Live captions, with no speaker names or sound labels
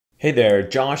Hey there,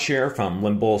 Josh here from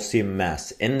Limbo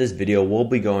CMMS. In this video, we'll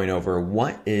be going over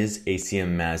what is a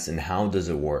CMMS and how does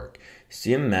it work.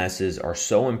 CMMSs are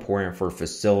so important for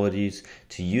facilities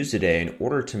to use today in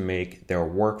order to make their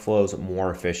workflows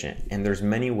more efficient. And there's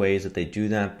many ways that they do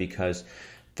that because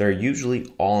they're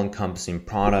usually all-encompassing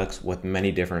products with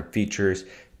many different features,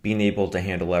 being able to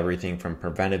handle everything from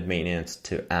preventive maintenance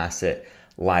to asset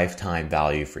lifetime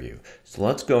value for you. So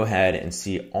let's go ahead and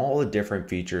see all the different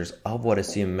features of what a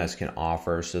CMMS can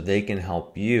offer so they can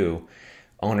help you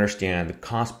understand the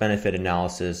cost benefit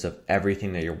analysis of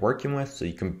everything that you're working with so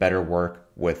you can better work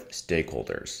with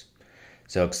stakeholders.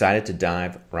 So excited to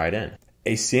dive right in.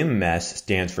 A CMMS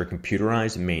stands for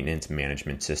Computerized Maintenance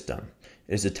Management System.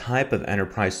 It is a type of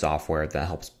enterprise software that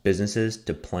helps businesses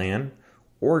to plan,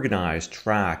 organize,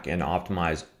 track, and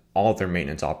optimize all of their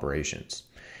maintenance operations.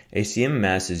 A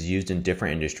CMMS is used in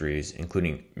different industries,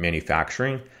 including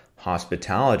manufacturing,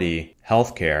 hospitality,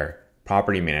 healthcare,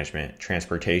 property management,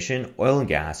 transportation, oil and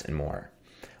gas, and more.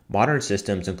 Modern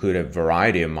systems include a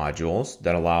variety of modules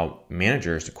that allow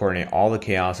managers to coordinate all the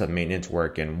chaos of maintenance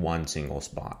work in one single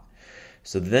spot.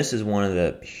 So this is one of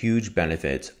the huge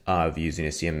benefits of using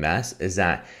a CMMS is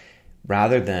that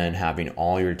rather than having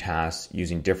all your tasks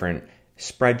using different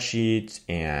spreadsheets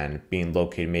and being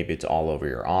located, maybe it's all over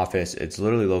your office, it's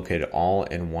literally located all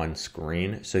in one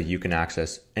screen so you can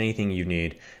access anything you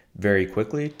need very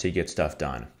quickly to get stuff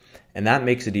done. And that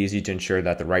makes it easy to ensure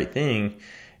that the right thing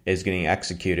is getting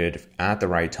executed at the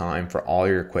right time for all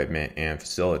your equipment and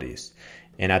facilities.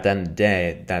 And at the end of the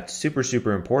day, that's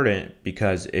super important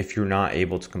because if you're not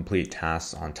able to complete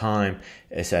tasks on time,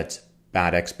 it sets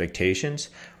bad expectations,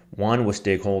 one with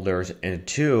stakeholders, and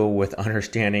two with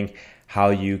understanding how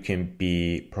you can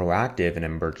be proactive in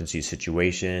emergency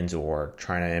situations or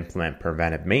trying to implement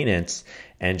preventive maintenance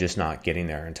and just not getting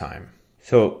there in time.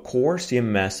 So core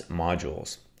CMMS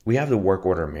modules. We have the work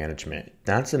order management.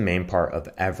 That's the main part of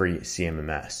every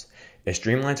CMMS. It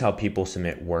streamlines how people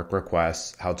submit work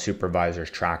requests, how supervisors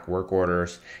track work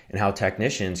orders, and how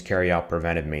technicians carry out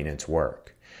preventive maintenance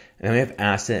work. And then we have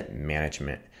asset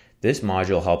management. This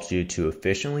module helps you to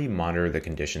efficiently monitor the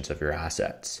conditions of your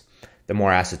assets. The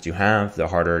more assets you have, the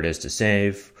harder it is to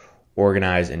save,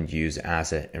 organize, and use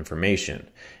asset information.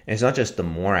 And it's not just the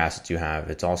more assets you have,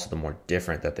 it's also the more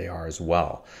different that they are as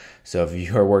well. So if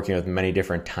you are working with many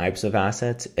different types of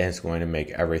assets, it's going to make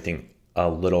everything a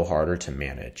little harder to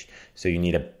manage. So you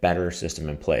need a better system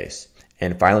in place.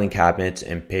 And filing cabinets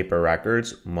and paper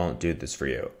records won't do this for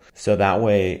you. So that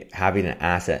way, having an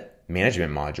asset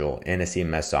management module in a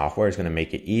CMMS software is going to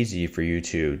make it easy for you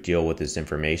to deal with this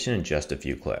information in just a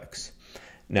few clicks.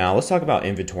 Now let's talk about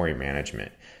inventory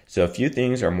management. So a few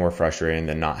things are more frustrating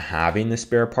than not having the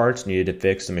spare parts needed to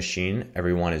fix the machine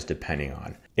everyone is depending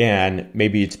on. And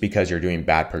maybe it's because you're doing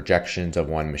bad projections of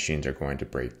when machines are going to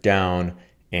break down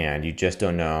and you just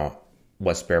don't know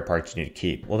what spare parts you need to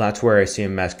keep. Well, that's where a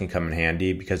CMMS can come in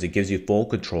handy because it gives you full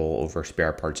control over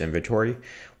spare parts inventory,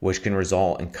 which can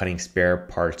result in cutting spare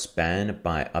parts spend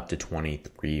by up to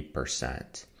 23%.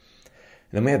 And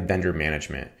then we have vendor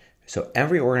management. So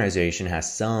every organization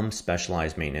has some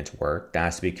specialized maintenance work that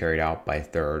has to be carried out by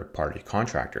third-party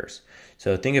contractors.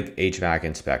 So think of HVAC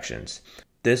inspections.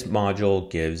 This module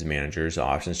gives managers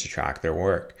options to track their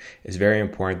work. It's very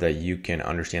important that you can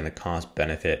understand the cost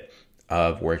benefit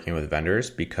of working with vendors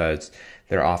because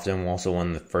they're often also one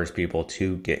of the first people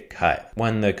to get cut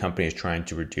when the company is trying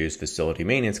to reduce facility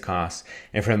maintenance costs.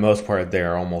 And for the most part,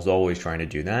 they're almost always trying to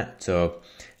do that. So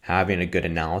having a good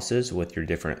analysis with your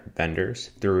different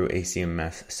vendors through a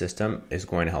CMMS system is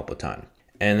going to help a ton.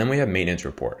 And then we have maintenance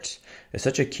reports. It's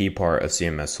such a key part of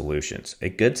CMMS solutions. A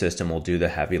good system will do the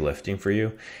heavy lifting for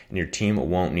you, and your team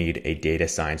won't need a data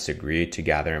science degree to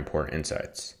gather important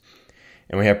insights.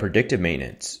 And we have predictive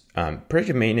maintenance.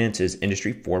 Predictive maintenance is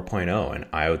Industry 4.0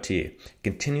 and IoT. It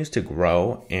continues to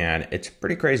grow, and it's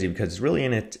pretty crazy because it's really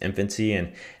in its infancy,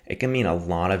 and it can mean a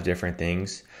lot of different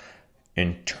things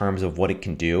in terms of what it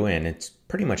can do, and it's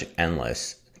pretty much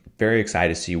endless. Very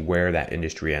excited to see where that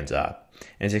industry ends up.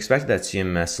 And it's expected that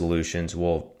CMMS solutions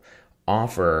will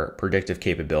offer predictive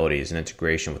capabilities and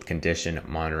integration with condition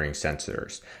monitoring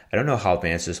sensors. I don't know how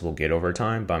advanced this will get over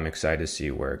time, but I'm excited to see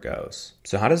where it goes.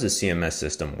 So how does a CMMS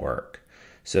system work?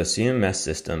 So CMMS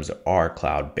systems are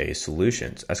cloud-based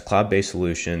solutions. As cloud-based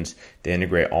solutions, they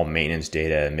integrate all maintenance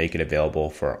data and make it available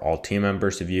for all team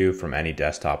members to view from any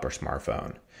desktop or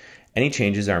smartphone. Any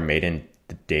changes that are made in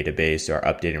the database are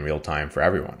updated in real time for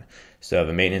everyone. So if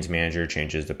a maintenance manager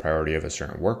changes the priority of a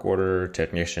certain work order,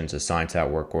 technicians assigned to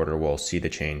that work order will see the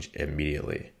change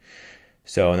immediately.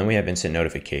 So and then we have instant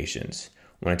notifications.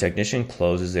 When a technician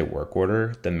closes a work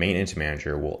order, the maintenance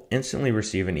manager will instantly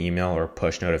receive an email or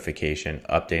push notification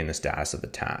updating the status of the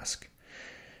task.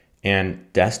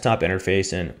 And desktop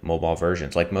interface and mobile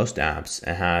versions, like most apps,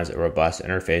 it has a robust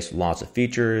interface with lots of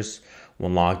features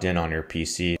when logged in on your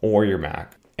PC or your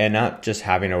Mac. And not just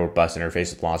having a robust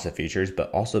interface with lots of features,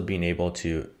 but also being able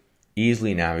to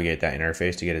easily navigate that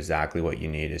interface to get exactly what you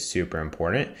need is super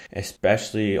important,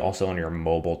 especially also on your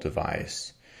mobile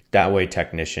device. That way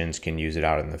technicians can use it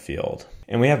out in the field.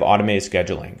 And we have automated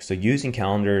scheduling. So using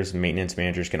calendars, maintenance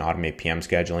managers can automate PM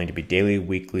scheduling to be daily,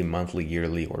 weekly, monthly,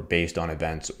 yearly, or based on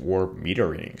events or meter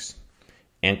readings.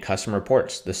 And custom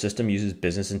reports. The system uses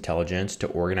business intelligence to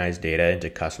organize data into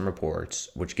custom reports,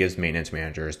 which gives maintenance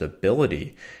managers the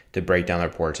ability to break down the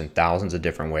reports in thousands of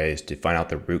different ways to find out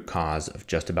the root cause of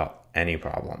just about any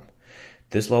problem.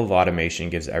 This level of automation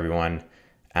gives everyone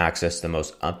access to the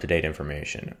most up-to-date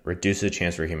information, reduces the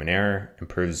chance for human error,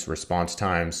 improves response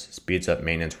times, speeds up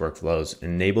maintenance workflows,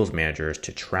 and enables managers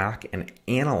to track and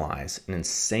analyze an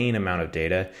insane amount of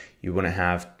data you wouldn't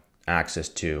have access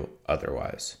to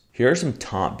otherwise. Here are some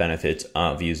top benefits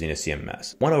of using a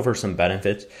CMS. Went over some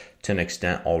benefits to an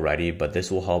extent already, but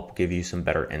this will help give you some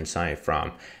better insight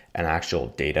from an actual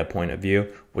data point of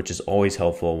view, which is always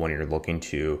helpful when you're looking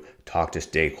to talk to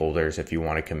stakeholders if you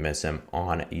want to convince them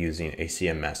on using a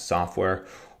CMS software,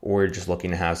 or you're just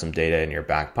looking to have some data in your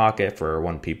back pocket for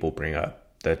when people bring up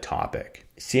the topic.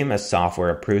 CMS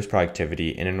software improves productivity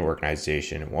in an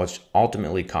organization, which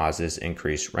ultimately causes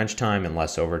increased wrench time and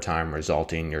less overtime,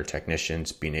 resulting in your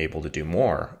technicians being able to do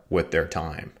more with their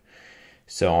time.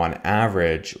 So on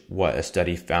average, what a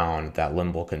study found that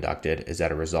Limble conducted is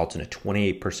that it results in a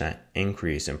 28%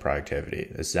 increase in productivity.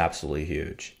 This is absolutely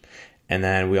huge. And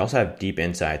then we also have deep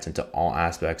insights into all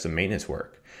aspects of maintenance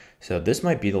work. So this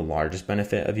might be the largest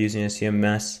benefit of using a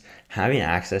CMS. Having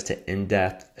access to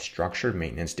in-depth structured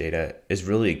maintenance data is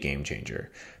really a game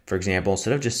changer. For example,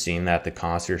 instead of just seeing that the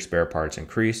cost of your spare parts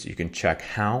increased, you can check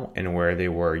how and where they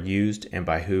were used and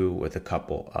by who with a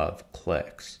couple of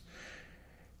clicks.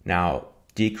 Now,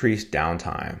 decreased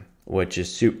downtime, which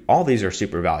is all these are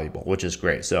super valuable, which is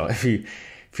great. So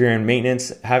if you're in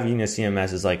maintenance, having a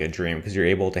CMS is like a dream because you're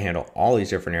able to handle all these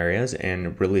different areas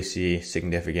and really see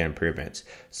significant improvements.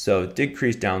 So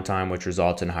decreased downtime, which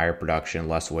results in higher production,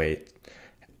 less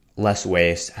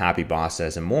waste, happy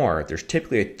bosses, and more. There's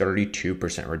typically a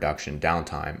 32% reduction in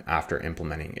downtime after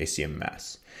implementing a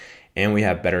CMS. And we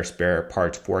have better spare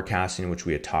parts forecasting, which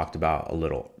we had talked about a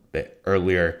little bit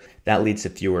earlier. That leads to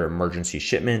fewer emergency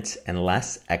shipments and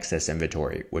less excess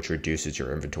inventory, which reduces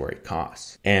your inventory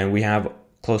costs. And we have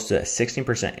close to a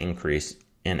 16% increase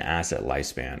in asset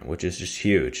lifespan, which is just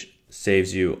huge.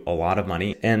 Saves you a lot of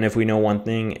money. And if we know one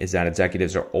thing is that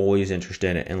executives are always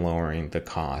interested in lowering the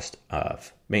cost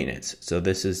of maintenance. So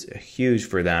this is huge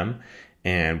for them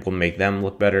and will make them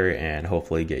look better and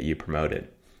hopefully get you promoted.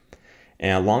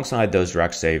 And alongside those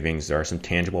direct savings, there are some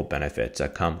tangible benefits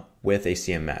that come with a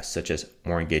CMS, such as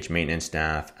more engaged maintenance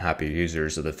staff, happier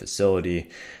users of the facility.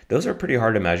 Those are pretty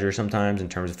hard to measure sometimes in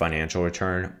terms of financial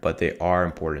return, but they are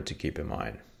important to keep in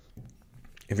mind.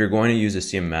 If you're going to use a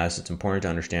CMS, it's important to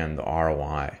understand the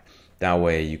ROI. That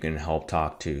way you can help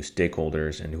talk to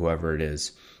stakeholders and whoever it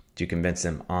is to convince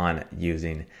them on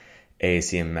using a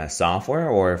CMS software,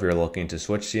 or if you're looking to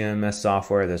switch CMS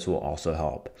software, this will also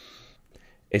help.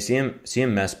 A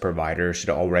CMS provider should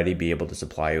already be able to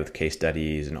supply you with case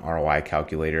studies, an ROI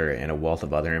calculator, and a wealth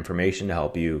of other information to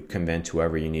help you convince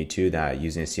whoever you need to that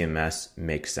using a CMS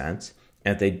makes sense.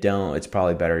 And if they don't, it's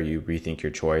probably better you rethink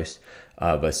your choice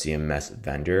of a CMS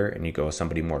vendor and you go with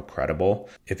somebody more credible.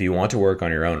 If you want to work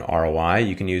on your own ROI,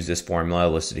 you can use this formula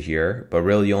listed here, but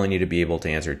really you only need to be able to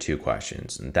answer two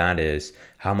questions. And that is,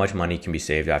 how much money can be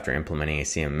saved after implementing a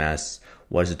CMS?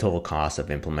 What is the total cost of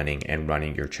implementing and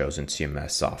running your chosen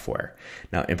CMS software?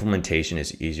 Now, implementation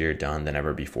is easier done than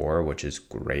ever before, which is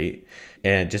great.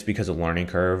 And just because the learning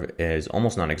curve is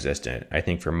almost non-existent, I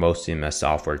think for most CMS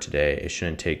software today, it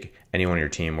shouldn't take anyone on your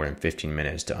team more than 15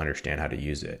 minutes to understand how to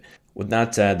use it. With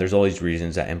that said, there's always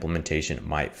reasons that implementation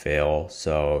might fail.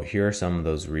 So here are some of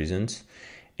those reasons.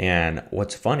 And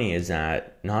what's funny is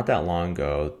that not that long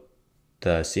ago,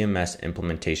 the CMS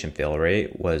implementation fail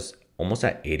rate was almost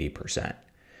at 80%.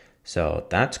 So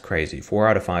that's crazy. 4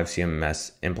 out of 5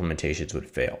 CMS implementations would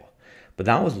fail. But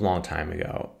that was a long time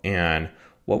ago. And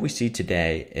what we see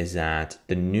today is that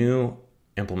the new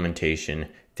implementation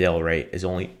fail rate is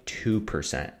only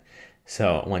 2%.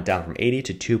 So it went down from 80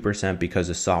 to 2% because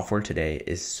the software today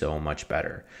is so much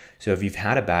better. So if you've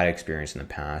had a bad experience in the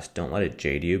past, don't let it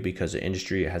jade you because the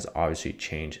industry has obviously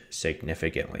changed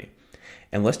significantly.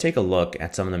 And let's take a look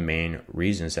at some of the main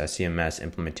reasons that CMS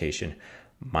implementation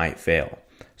might fail.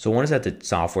 So one is that the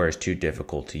software is too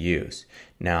difficult to use.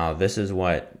 Now, this is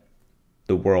what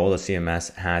the world of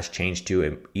CMS has changed to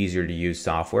an easier to use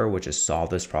software, which has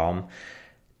solved this problem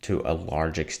to a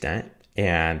large extent.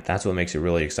 And that's what makes it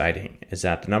really exciting, is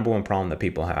that the number one problem that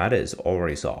people had is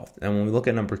already solved. And when we look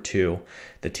at number two,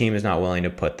 the team is not willing to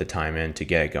put the time in to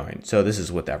get it going. So this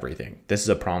is with everything. This is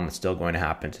a problem that's still going to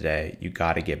happen today. You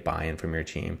got to get buy-in from your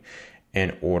team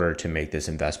in order to make this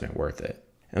investment worth it.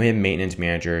 And we have maintenance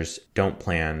managers don't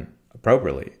plan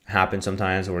appropriately. It happens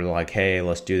sometimes where they're like, hey,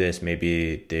 let's do this.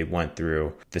 Maybe they went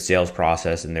through the sales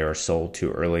process and they were sold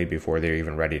too early before they're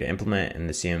even ready to implement, and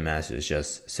the CMS is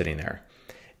just sitting there.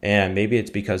 And maybe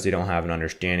it's because they don't have an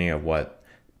understanding of what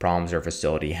problems their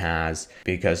facility has,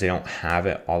 because they don't have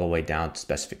it all the way down to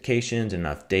specifications,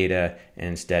 enough data, and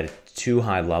instead it's too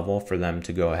high level for them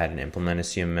to go ahead and implement a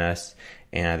CMS.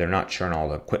 And they're not sure on all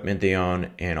the equipment they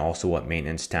own and also what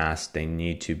maintenance tasks they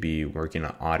need to be working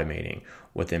on automating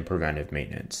within preventive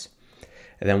maintenance.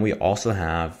 And then we also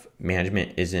have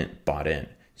management isn't bought in.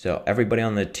 So everybody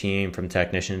on the team, from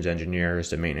technicians, engineers,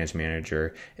 to maintenance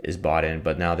manager, is bought in,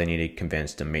 but now they need to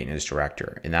convince the maintenance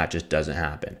director, and that just doesn't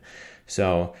happen.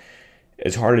 So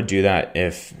it's hard to do that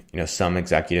if some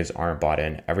executives aren't bought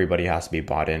in. Everybody has to be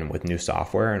bought in with new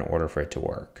software in order for it to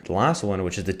work. The last one,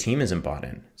 which is the team isn't bought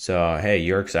in. So hey,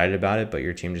 you're excited about it, but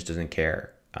your team just doesn't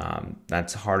care.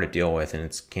 That's hard to deal with, and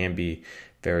it can be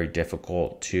very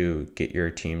difficult to get your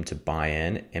team to buy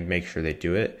in and make sure they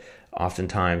do it.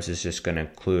 Oftentimes, it's just going to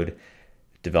include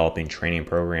developing training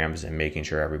programs and making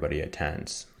sure everybody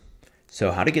attends.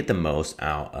 So how to get the most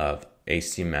out of a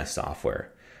CMS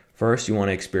software? First, you want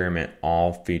to experiment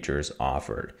all features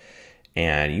offered.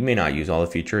 And you may not use all the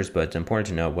features, but it's important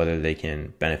to know whether they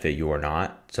can benefit you or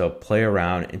not. So play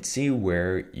around and see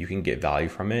where you can get value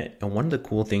from it. And one of the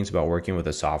cool things about working with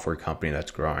a software company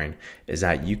that's growing is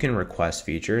that you can request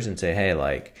features and say, hey,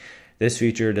 like, this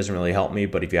feature doesn't really help me,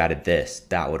 but if you added this,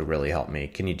 that would really help me.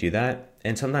 Can you do that?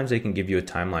 And sometimes they can give you a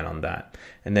timeline on that.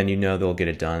 And then they'll get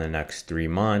it done in the next 3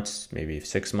 months, maybe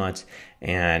 6 months.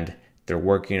 And they're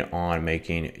working on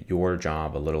making your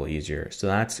job a little easier. So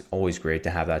that's always great to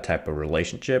have that type of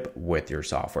relationship with your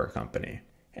software company.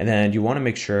 And then you want to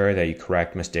make sure that you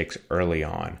correct mistakes early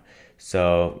on.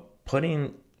 So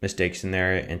putting mistakes in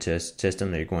there into a system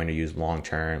that you're going to use long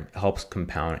term helps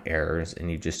compound errors,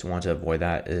 and you just want to avoid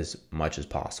that as much as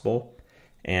possible.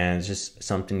 And it's just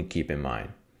something to keep in mind.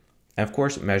 And of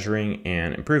course, measuring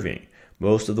and improving.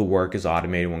 Most of the work is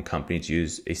automated when companies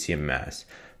use a CMS,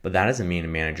 but that doesn't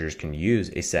mean managers can use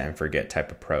a set and forget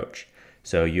type approach.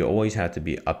 So you always have to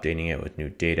be updating it with new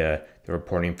data. The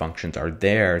reporting functions are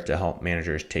there to help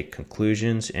managers take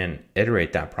conclusions and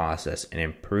iterate that process and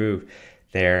improve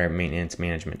their maintenance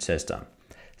management system.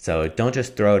 So don't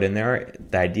just throw it in there.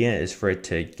 The idea is for it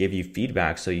to give you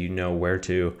feedback so you know where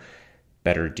to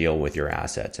better deal with your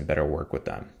assets and better work with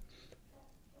them.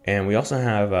 And we also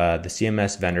have the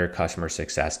CMS vendor customer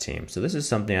success team. So this is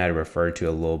something I referred to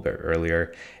a little bit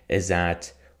earlier, is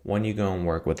that when you go and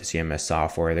work with the CMS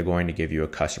software, they're going to give you a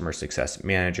customer success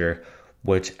manager,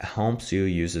 which helps you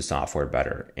use the software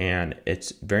better. And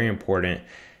it's very important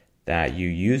that you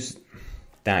use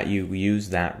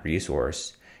that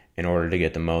resource in order to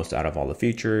get the most out of all the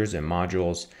features and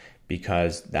modules,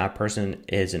 because that person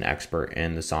is an expert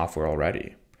in the software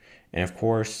already. And of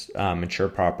course, ensure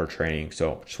proper training.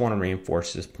 So just want to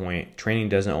reinforce this point. Training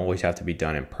doesn't always have to be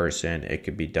done in person. It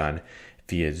could be done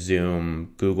via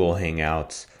Zoom, Google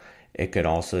Hangouts. It could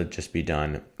also just be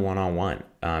done one-on-one.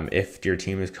 If your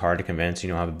team is hard to convince, you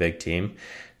don't have a big team,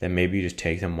 then maybe you just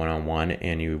take them one-on-one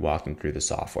and you walk them through the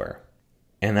software.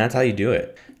 And that's how you do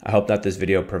it. I hope that this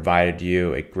video provided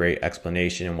you a great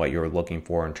explanation in what you're looking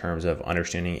for in terms of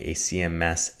understanding a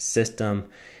CMS system,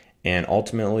 and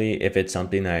ultimately if it's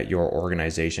something that your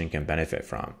organization can benefit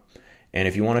from. And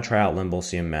if you want to try out Limble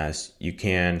CMS, you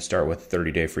can start with a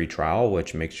 30-day free trial,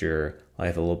 which makes your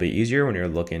life a little bit easier when you're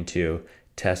looking to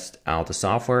test out the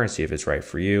software and see if it's right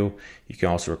for you. You can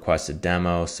also request a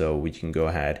demo so we can go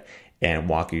ahead and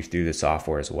walk you through the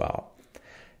software as well.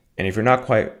 And if you're not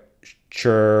quite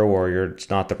sure, or it's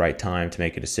not the right time to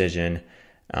make a decision,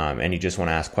 and you just want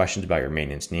to ask questions about your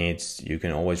maintenance needs, you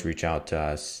can always reach out to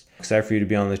us. Excited for you to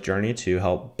be on this journey to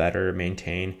help better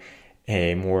maintain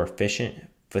a more efficient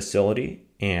facility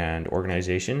and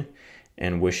organization,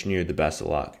 and wishing you the best of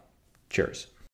luck. Cheers.